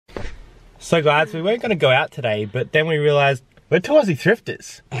So guys, we weren't going to go out today, but then we realised we're two Aussie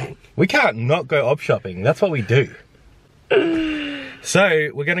Thrifters. We can't not go op shopping. That's what we do. So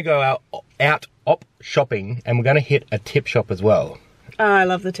we're going to go out op shopping, and we're going to hit a tip shop as well. Oh, I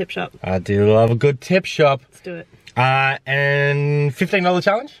love the tip shop. I do love a good tip shop. Let's do it. And $15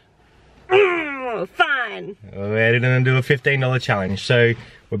 challenge? Fine. We're going to do a $15 challenge. So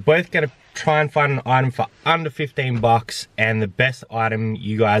we're both going to try and find an item for under 15 bucks, and the best item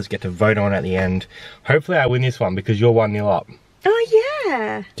you guys get to vote on at the end. Hopefully I win this one because you're 1-0 up. Oh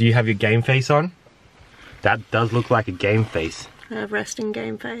yeah. Do you have your game face on? That does look like a game face. I have resting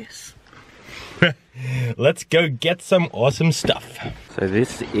game face. Let's go get some awesome stuff. So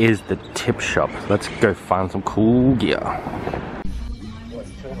this is the tip shop. Let's go find some cool gear.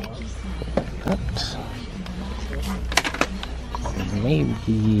 Oops.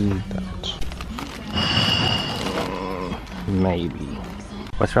 Maybe that. Maybe.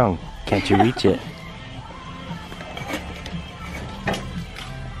 What's wrong? Can't you reach it?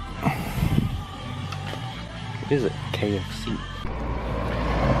 What is it? KFC.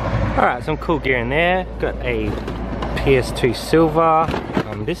 Alright, some cool gear in there. Got a PS2 Silver.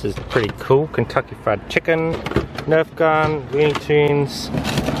 This is pretty cool. Kentucky Fried Chicken, Nerf gun, Looney Tunes, a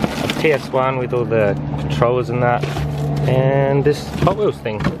PS1 with all the controllers and that, and this Hot Wheels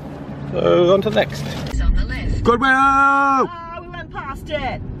thing. So on to the next. It's on the left. Goodwill! Oh, we went past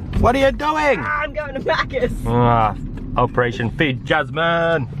it. What are you doing? I'm going to Macca's. Operation Feed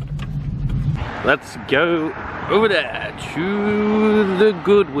Jasmine. Let's go over there to the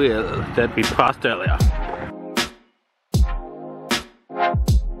Goodwill that we passed earlier.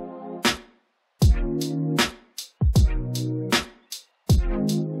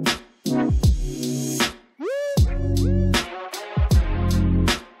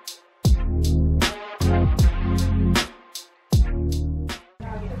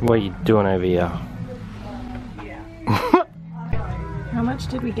 What are you doing over here? How much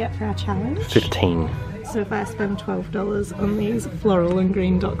did we get for our challenge? 15. So if I spend $12 on these floral and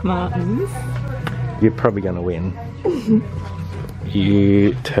green Doc Martens, You're probably gonna win.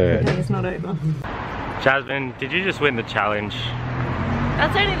 You turd. the day is not over. Jasmine, did you just win the challenge?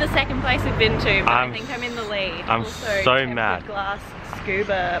 That's only the second place we've been to, but I think I'm in the lead. I'm also, so tempered mad. glass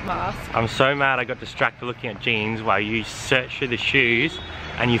scuba mask. I'm so mad I got distracted looking at jeans while you searched through the shoes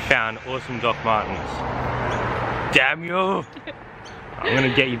and you found awesome Doc Martens. Damn you! I'm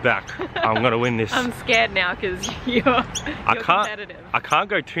gonna get you back. I'm gonna win this. I'm scared now because you're competitive. I can't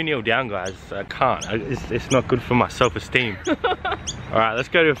go 2-0 down, guys. I can't. It's not good for my self-esteem. Alright, let's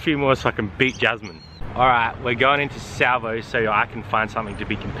go to a few more so I can beat Jasmine. Alright, we're going into Salvo so I can find something to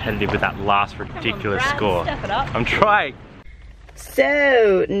be competitive with that last ridiculous score. Step it up. I'm trying.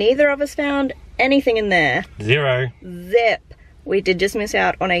 So, neither of us found anything in there. 0. Zip. We did just miss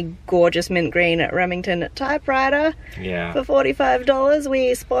out on a gorgeous mint green Remington typewriter. Yeah. For $45.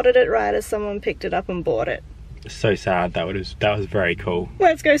 We spotted it right as someone picked it up and bought it. So sad. That was very cool.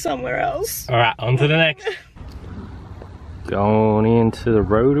 Let's go somewhere else. Alright, on to the next. Going into the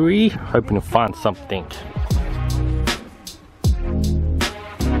Rotary, hoping to find something.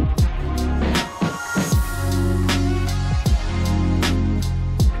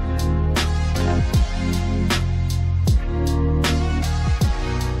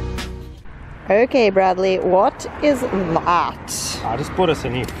 Okay, Bradley, what is that? I just bought us a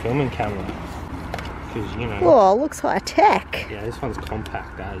new filming camera. Because, you know. Oh, looks high tech. Yeah, this one's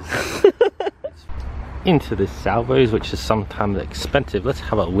compact, guys. Into the Salvos, which is sometimes expensive. Let's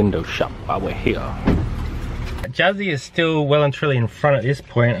have a window shop while we're here. Jazzy is still well and truly in front at this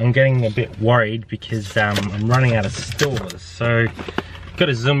point. I'm getting a bit worried because I'm running out of stores. So, got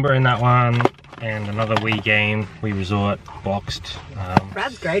a Zumba in that one, and another Wii game, Wii Resort, boxed.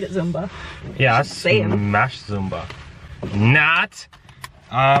 Brad's great at Zumba. Yeah, I See him. smashed Zumba. Not.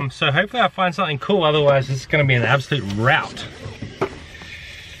 So hopefully I find something cool, otherwise this is going to be an absolute rout.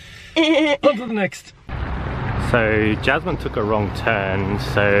 On to the next. So Jasmine took a wrong turn,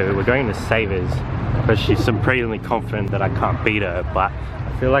 so we're going to Savers, but she's supremely confident that I can't beat her, but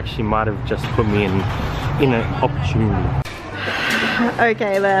I feel like she might have just put me in an opportunity.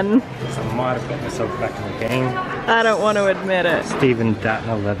 Okay then. So I might have got myself back in the game. I don't want to admit it. Steven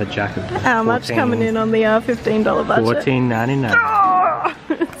Datner leather jacket. How much coming in on the $15 budget? $14.99. Oh,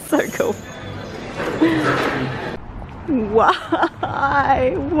 it's so cool.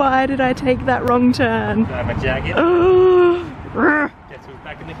 Why? Why did I take that wrong turn? I have a jacket. Guess who's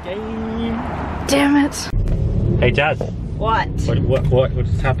back in the game? Damn it. Hey Jazz. What? What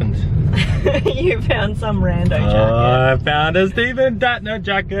just happened? You found some rando jacket. I found a Steven Datner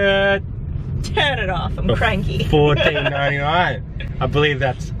jacket. Turn it off, I'm cranky. $14.99. I believe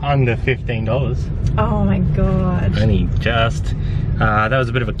that's under $15. Oh my god. Only just. That was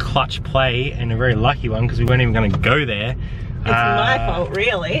a bit of a clutch play and a very lucky one because we weren't even going to go there. It's my fault,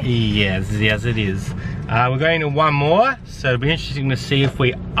 really. Yes, yes it is. We're going to one more, so it'll be interesting to see if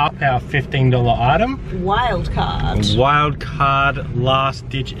we up our $15 item. Wild card. Wild card, last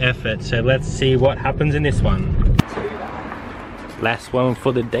ditch effort. So let's see what happens in this one. Last one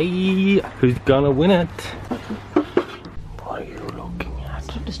for the day. Who's gonna win it? What are you looking at?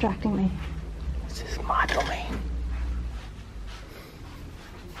 Stop distracting me. This is my domain.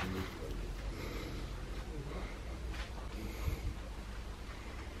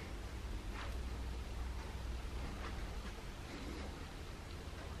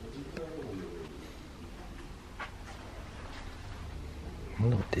 I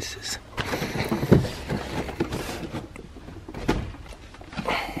wonder what this is.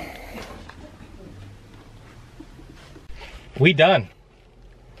 We done.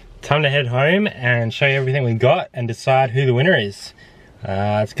 Time to head home and show you everything we got and decide who the winner is.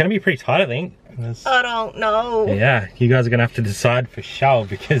 It's gonna be pretty tight, I think. I don't know. Yeah, you guys are gonna have to decide for sure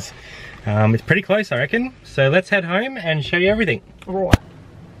because it's pretty close, I reckon. So let's head home and show you everything. Right.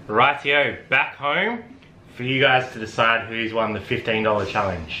 Rightio, back home for you guys to decide who's won the $15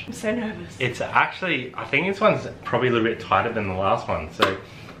 challenge. I'm so nervous. It's actually, I think this one's probably a little bit tighter than the last one. So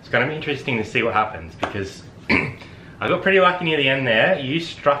it's gonna be interesting to see what happens because I got pretty lucky near the end there. You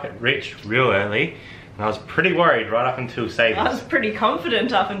struck it rich real early. And I was pretty worried right up until Savers. I was pretty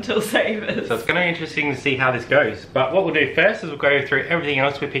confident up until Savers. So it's going to be interesting to see how this goes. But what we'll do first is we'll go through everything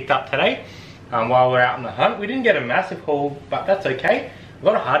else we picked up today while we're out on the hunt. We didn't get a massive haul, but that's okay. A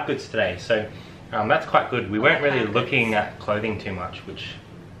lot of hard goods today, so that's quite good. We weren't really looking at clothing too much, which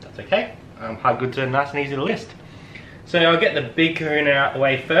that's okay. Hard goods are nice and easy to list. So I'll get the big kahuna out the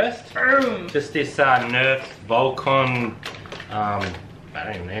way first. Boom. Just this Nerf Volcon, I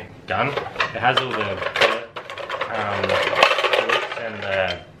don't even know, gun. It has all the bullets and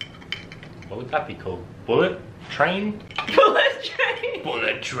the, what would that be called? Bullet train? Bullet train.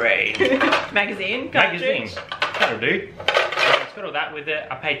 Bullet train. Magazine. Cartridge. Magazine. That'll do. It's got all that with it.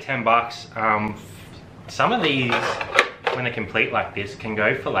 I paid 10 bucks. Some of these, when they're complete like this, can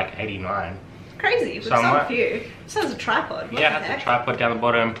go for like 89. Crazy, with so few. This has a tripod. Yeah, it has a tripod down the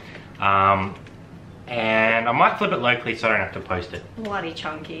bottom. And I might flip it locally so I don't have to post it. Bloody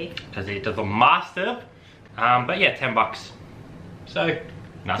chunky. Because it does a master. But yeah, 10 bucks. So,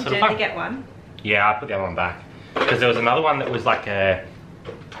 nice little fun. Did you get one? Yeah, I put the other one back. Because there was another one that was like a,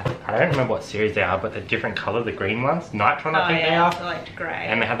 I don't remember what series they are, but they're different colour, the green ones. Nitron, I think they are. So like grey.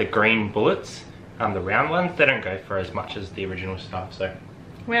 And they have the green bullets. The round ones, they don't go for as much as the original stuff, so.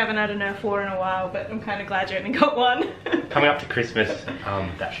 We haven't had a Nerf war in a while, but I'm kind of glad you only got one. Coming up to Christmas,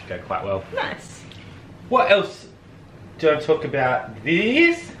 that should go quite well. Nice. What else do I talk about?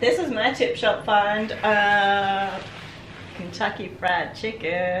 This is my tip shop find. Kentucky Fried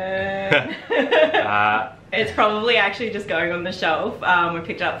Chicken. It's probably actually just going on the shelf. We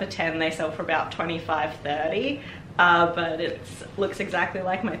picked it up for 10. They sell for about 25, 30. But it looks exactly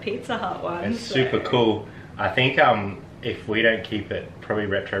like my Pizza Hut one. It's super cool. I think if we don't keep it, probably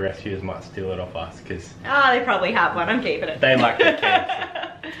Retro Rescuers might steal it off us because they probably have one. I'm keeping it. They like the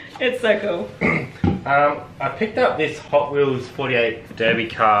cans. It's so cool. I picked up this Hot Wheels 48 Derby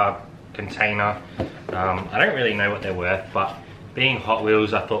car container. I don't really know what they're worth, but being Hot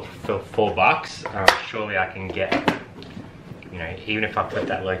Wheels, I thought for 4 bucks, surely I can get, you know, even if I put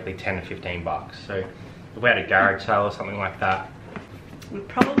that locally, 10 to 15 bucks. So if we had a garage sale or something like that, we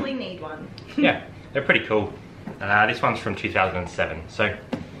probably need one. Yeah, they're pretty cool. This one's from 2007, so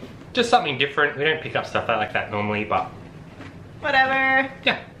just something different. We don't pick up stuff like that normally, but whatever.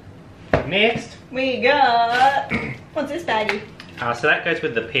 Yeah. Next, we got, what's this baggie? So that goes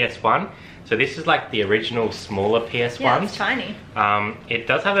with the PS1. So this is like the original smaller PS1. Yeah, it's tiny. It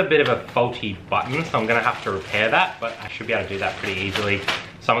does have a bit of a faulty button, so I'm gonna have to repair that, but I should be able to do that pretty easily.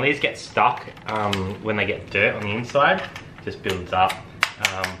 Some of these get stuck when they get dirt on the inside, just builds up.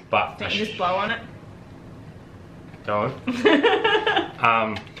 But don't you just blow on it? Go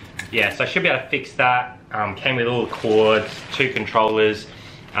on. Yeah, so I should be able to fix that. Came with all the cords, 2 controllers,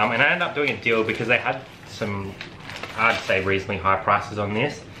 and I ended up doing a deal because they had some, I'd say, reasonably high prices on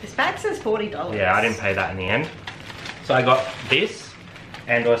this. This bag says $40. Yeah, I didn't pay that in the end. So I got this,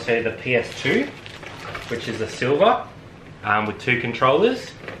 and also the PS2, which is a silver, with 2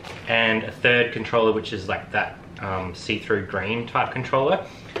 controllers, and a 3rd controller, which is like that see-through green type controller,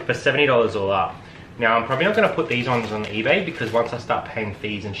 for $70 all up. Now, I'm probably not going to put these ones on eBay because once I start paying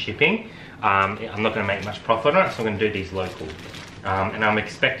fees and shipping, I'm not going to make much profit on it, so I'm going to do these local. and I'm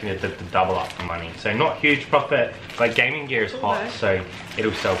expecting it to double up the money. So not huge profit, but gaming gear is hot, so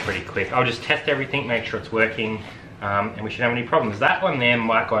it'll sell pretty quick. I'll just test everything, make sure it's working, and we shouldn't have any problems. That one there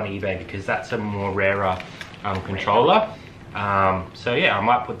might go on eBay because that's a more rarer controller. So yeah, I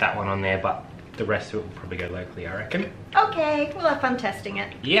might put that one on there, but the rest of it will probably go locally, I reckon. Okay, we'll have fun testing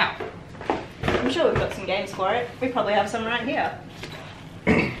it. Yeah. I'm sure we've got some games for it. We probably have some right here.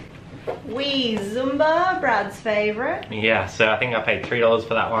 Wii Zumba, Brad's favourite. Yeah, so I think I paid $3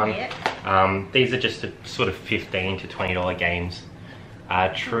 for that one. Yeah. These are just a sort of $15 to $20 games.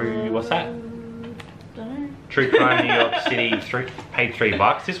 True, what's that? Dunno. True Crime New York City, paid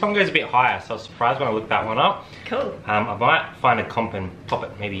 $3. This one goes a bit higher, so I was surprised when I looked that one up. Cool. I might find a comp and pop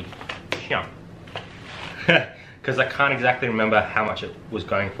it maybe here. Because I can't exactly remember how much it was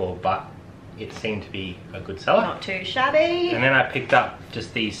going for, but it seemed to be a good seller. Not too shabby. And then I picked up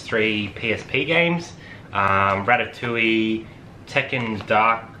just these 3 PSP games. Ratatouille, Tekken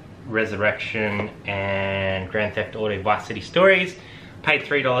Dark Resurrection, and Grand Theft Auto Vice City Stories. Paid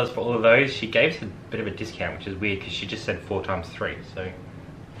 $3 for all of those. She gave us a bit of a discount, which is weird because she just said 4 times 3, so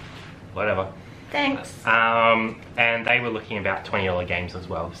whatever. Thanks. And they were looking about $20 games as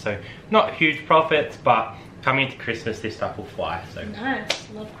well. So not huge profits, but coming into Christmas, this stuff will fly. So nice,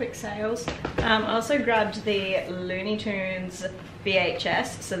 love quick sales. I also grabbed the Looney Tunes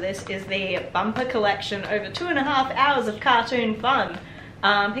VHS. So this is the bumper collection, over 2.5 hours of cartoon fun.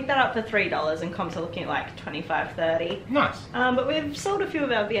 Picked that up for $3 and comps are looking at like $25, $30. Nice. But we've sold a few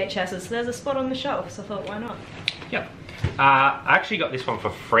of our VHSs, so there's a spot on the shelf, so I thought, why not? Yep. I actually got this one for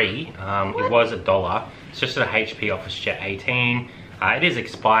free. It was $1. It's just a HP Office Jet 18. It is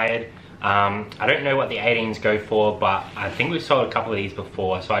expired. I don't know what the 18s go for, but I think we've sold a couple of these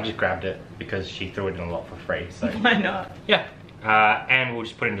before, so I just grabbed it because she threw it in a lot for free. So why not? Yeah. And we'll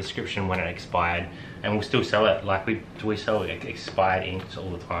just put in the description when it expired, and we'll still sell it. Like we sell expired inks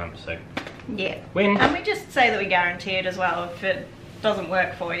all the time, so yeah. Win. And we just say that we guarantee it as well. If it doesn't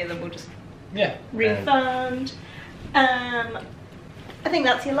work for you, then we'll just refund. I think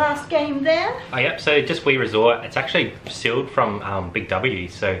that's your last game there. Oh yep, so just Wii Resort. It's actually sealed from Big W,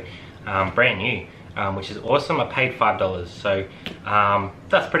 so brand new, which is awesome. I paid $5, so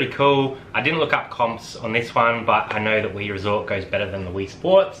that's pretty cool. I didn't look up comps on this one, but I know that Wii Resort goes better than the Wii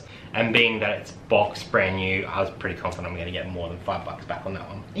Sports, and being that it's boxed brand new, I was pretty confident I'm going to get more than $5 back on that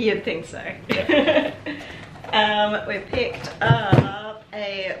one. You'd think so. We picked up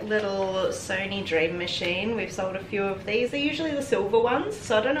a little Sony Dream Machine. We've sold a few of these. They're usually the silver ones,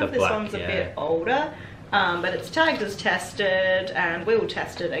 so I don't know if this one's a bit older, but it's tagged as tested, and we will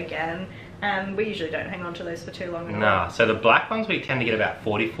test it again. And we usually don't hang on to those for too long. Nah, so the black ones we tend to get about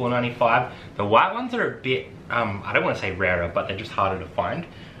 $44.95. The white ones are a bit, I don't want to say rarer, but they're just harder to find.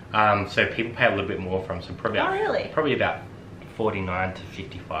 So people pay a little bit more for them, so probably about 49 to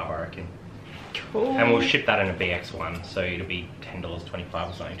 55, I reckon. Cool. And we'll ship that in a BX one, so it'll be $10.25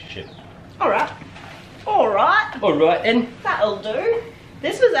 or something to ship. Alright. Alright, and that'll do.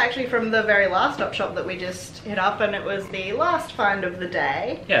 This was actually from the very last op shop that we just hit up, and it was the last find of the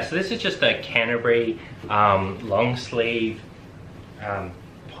day. Yeah, so this is just a Canterbury long sleeve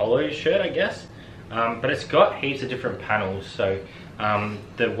polo shirt, I guess. But it's got heaps of different panels, so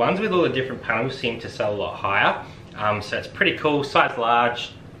the ones with all the different panels seem to sell a lot higher. So it's pretty cool, size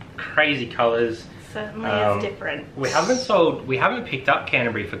large, crazy colours. Certainly is different. We haven't picked up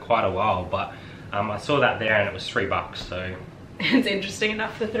Canterbury for quite a while, but I saw that there and it was $3, so it's interesting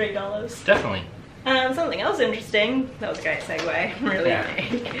enough for $3. Definitely. Something else interesting, that was a great segue, really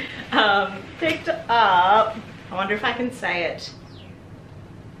unique. Picked up, I wonder if I can say it,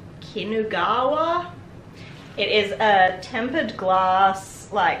 Kinugawa. It is a tempered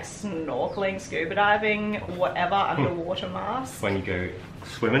glass, like snorkeling, scuba diving, whatever, underwater mask. When you go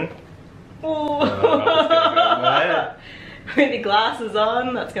swimming. Ooh. With your glasses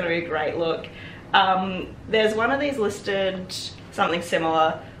on, that's going to be a great look. There's one of these listed, something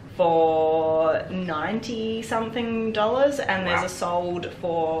similar, for $90 something, and there's a sold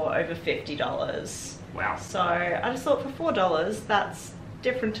for over $50. Wow. So I just thought for $4, that's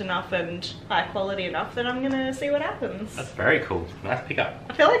different enough and high quality enough that I'm gonna see what happens. That's very cool. Nice pickup.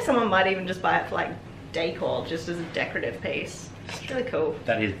 I feel like someone might even just buy it for like decor, just as a decorative piece. It's really cool.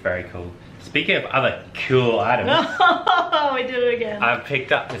 That is very cool. Speaking of other cool items, oh, we did it again. I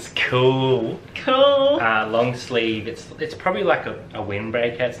picked up this cool long sleeve. It's probably like a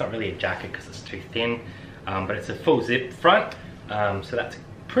windbreaker. It's not really a jacket because it's too thin, but it's a full zip front. So that's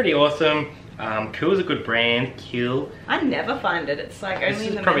pretty awesome. Cool's a good brand. Cool. I never find it. It's like only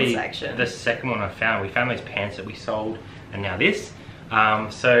in the men's section. The second one I found. We found those pants that we sold, and now this.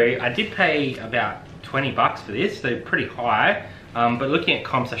 So I did pay about $20 for this. They're pretty high. But looking at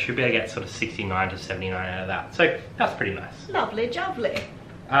comps, I should be able to get sort of 69 to 79 out of that. So that's pretty nice. Lovely jubbly.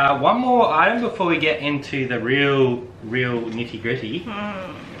 One more item before we get into the real nitty gritty.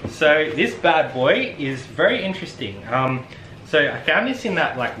 So this bad boy is very interesting. So I found this in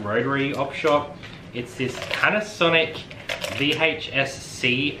that like rotary op shop. It's this Panasonic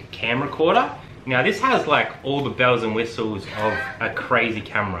VHS-C cam recorder. Now this has like all the bells and whistles of a crazy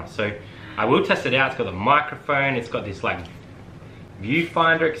camera. So I will test it out. It's got the microphone, it's got this like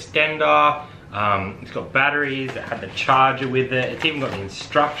viewfinder extender, it's got batteries, it had the charger with it, it's even got the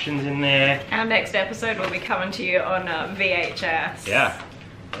instructions in there. Our next episode will be coming to you on VHS. Yeah,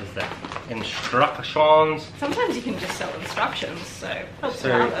 there's the instructions. Sometimes you can just sell instructions, so helps So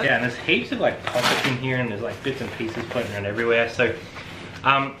yeah, and there's heaps of like pockets in here, and there's like bits and pieces floating around everywhere. So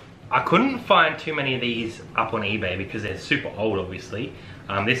I couldn't find too many of these up on eBay because they're super old, obviously.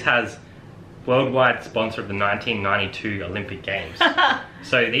 This has worldwide sponsor of the 1992 Olympic Games.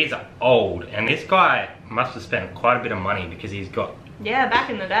 So these are old, and this guy must have spent quite a bit of money because he's got back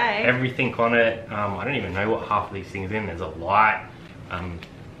in the day everything on it. I don't even know what half of these things are in. There's a light,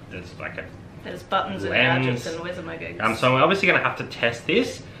 there's like there's buttons and lens. gadgets and whiz-a-my-googs. So I'm obviously going to have to test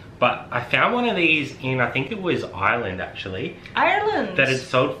this, but I found one of these in, I think it was Ireland actually. Ireland! That had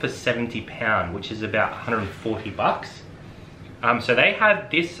sold for £70, which is about 140 bucks. So they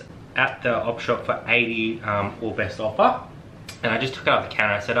had this at the op shop for 80 or best offer, and I just took it out the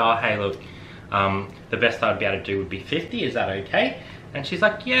counter. I said, oh hey look, the best I'd be able to do would be 50, is that okay? And she's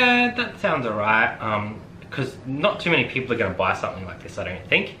like, yeah, that sounds alright, because not too many people are going to buy something like this, I don't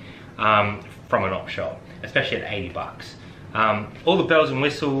think, from an op shop, especially at 80 bucks. All the bells and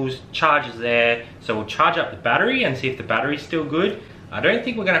whistles, chargers there, so we'll charge up the battery and see if the battery's still good. I don't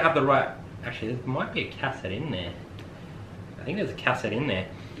think we're going to have the right, actually there might be a cassette in there. I think there's a cassette in there.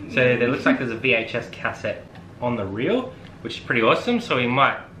 So there looks like there's a VHS cassette on the reel, which is pretty awesome, so we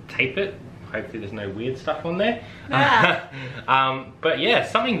might tape it. Hopefully there's no weird stuff on there. But yeah,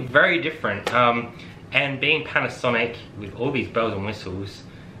 something very different. And being Panasonic with all these bells and whistles,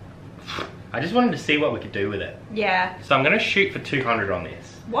 I just wanted to see what we could do with it. Yeah. So I'm gonna shoot for 200 on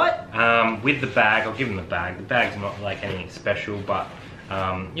this. What? With the bag, I'll give them the bag. The bag's not like anything special, but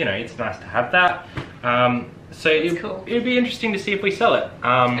you know, it's nice to have that. So cool. It'd be interesting to see if we sell it.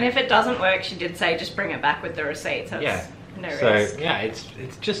 And if it doesn't work, she did say just bring it back with the receipt, so yeah. no risk. So yeah,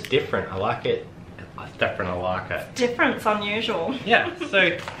 it's just different. I like it. It's different, I like it. Different, it's unusual. Yeah,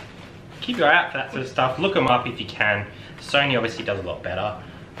 so keep your eye out for that sort of stuff. Look them up if you can. Sony obviously does a lot better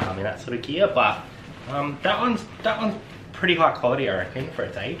in that sort of gear, but that one's pretty high quality, I reckon, for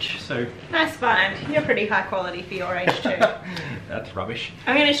its age. So nice find. You're pretty high quality for your age too. That's rubbish.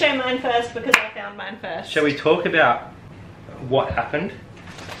 I'm going to show mine first because I found mine first. Shall we talk about what happened?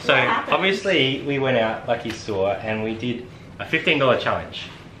 So obviously we went out, like you saw, and we did a $15 challenge.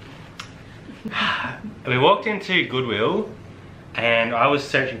 We walked into Goodwill and I was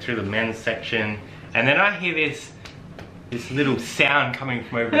searching through the men's section, and then I hear this little sound coming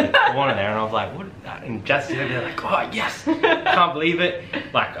from over the corner there, and I was like, what is that? And Jessie's over there like, oh yes, can't believe it.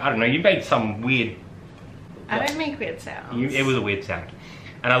 Like, I don't know, you made some weird... I don't make weird sounds. It was a weird sound.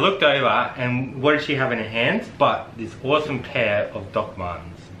 And I looked over, and what did she have in her hands? But this awesome pair of Doc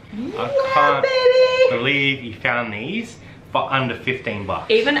Martens. I can't believe you found these for under 15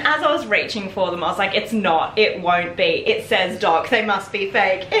 bucks. Even as I was reaching for them, I was like, it's not, it won't be. It says Doc, they must be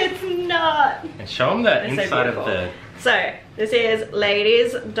fake. It's not. And show them the inside of the... So, this is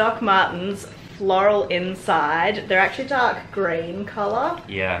ladies Doc Martens, floral inside. They're actually dark green colour.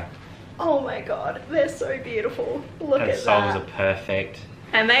 Yeah. Oh my god, they're so beautiful. Look at that. The soles are perfect.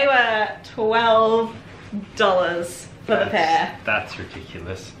 And they were $12 for the pair. That's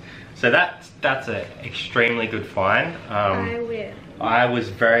ridiculous. So that's an extremely good find. I win. I was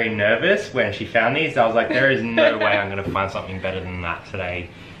very nervous when she found these. I was like, there is no way I'm going to find something better than that today.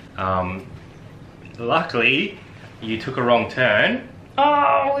 Luckily, you took a wrong turn.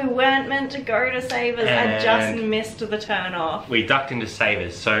 Oh, we weren't meant to go to Savers. I just missed the turn off. We ducked into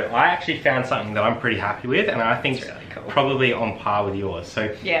Savers. So I actually found something that I'm pretty happy with, and I think really cool. Probably on par with yours.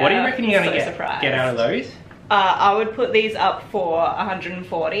 So yeah, what do you reckon you're going to surprised. Get out of those? I would put these up for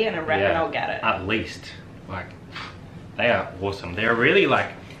 140, and I reckon I'll get it. At least. Like, they are awesome. They're really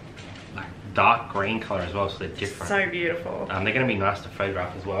like dark green color as well, so they're different. So beautiful. They're going to be nice to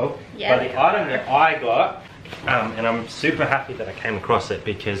photograph as well. Yeah. But the item that I got, and I'm super happy that I came across it,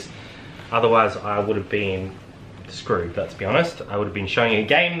 because otherwise I would have been screwed, let's be honest. I would have been showing you a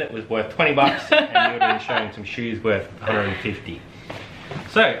game that was worth 20 bucks and you would have been showing some shoes worth 150.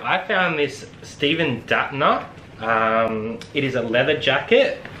 So I found this Stephen Datner. It is a leather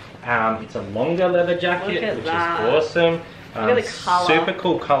jacket. It's a longer leather jacket, which is awesome. Really colour. Super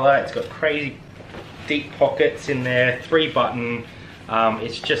cool colour. It's got crazy deep pockets in there, 3-button.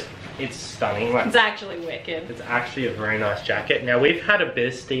 It's stunning. Like, it's actually wicked. It's actually a very nice jacket. Now we've had a bit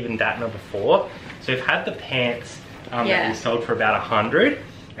of Stephen Dattner before, so we've had the pants that we sold for about 100,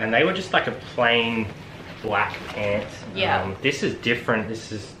 and they were just like a plain black pants. Yeah. This is different.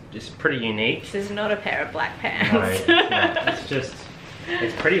 This is pretty unique. This is not a pair of black pants. No, it's not.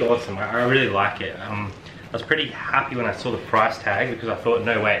 It's pretty awesome. I really like it. I was pretty happy when I saw the price tag because I thought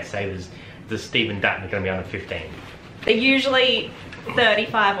no way it saves the Stephen Dattner going to be under 15. They're usually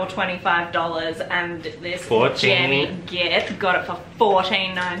 $35 or $25, and this Jenny got it for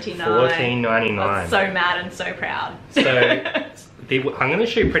 $14.99. $14.99. I was so mad and so proud. So I'm going to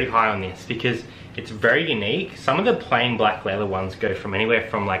shoot pretty high on this because it's very unique. Some of the plain black leather ones go from anywhere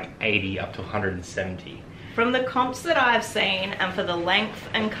from like 80 up to 170. From the comps that I've seen, and for the length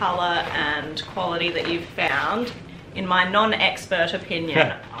and colour and quality that you've found, in my non-expert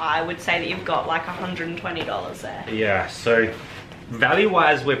opinion, I would say that you've got like $120 there. Yeah, so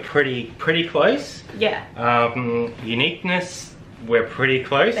value-wise, we're pretty close. Yeah. Uniqueness, we're pretty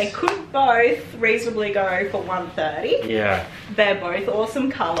close. They could both reasonably go for $130. Yeah. They're both awesome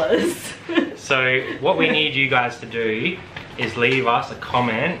colours. So what we need you guys to do is leave us a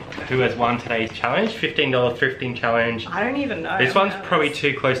comment who has won today's challenge, $15 thrifting challenge. I don't even know. This one's probably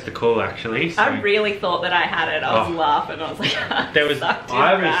too close to call actually. So. I really thought that I had it. I was laughing. I was like,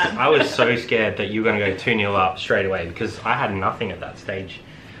 I was so scared that you were going to go 2-0 up straight away because I had nothing at that stage.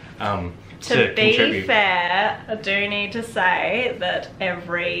 To be contribute. fair, I do need to say that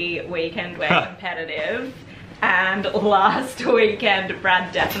every weekend we're competitive. And last weekend,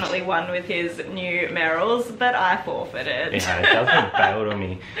 Brad definitely won with his new Merrills, but I forfeited. Yeah, Jasmine bailed on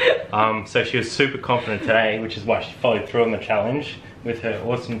me. So she was super confident today, which is why she followed through on the challenge with her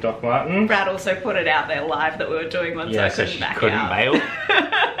awesome Doc Martens. Brad also put it out there live that we were doing one, so I couldn't back out. Yeah, so she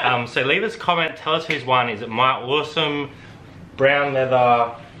couldn't bail. So leave us a comment, tell us who's won. Is it my awesome brown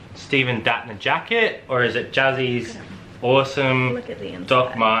leather Stephen Dattner jacket, or is it Jazzy's awesome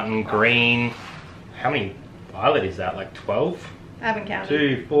Doc Marten green? How many violet is that? Like 12? I haven't counted.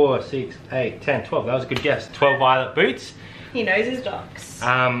 2, 4, 6, 8, 10, 12. That was a good guess. 12 violet boots. He knows his docs.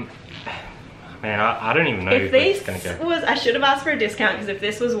 Man, I don't even know if this gonna go. I should have asked for a discount because if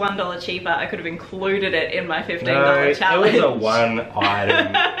this was $1 cheaper, I could have included it in my $15 challenge. It was a one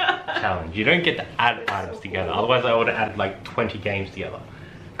item challenge. You don't get to add items together. Otherwise, I would have added like 20 games together.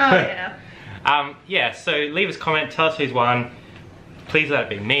 Oh yeah. Yeah. So leave us a comment. Tell us who's won. Please let it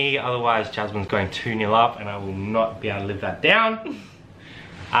be me. Otherwise, Jasmine's going 2-0 up, and I will not be able to live that down.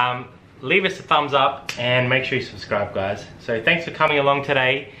 Leave us a thumbs up and make sure you subscribe, guys. So thanks for coming along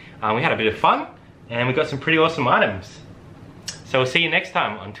today. We had a bit of fun and we got some pretty awesome items. So we'll see you next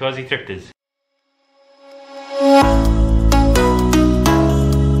time on Aussie Thrifters.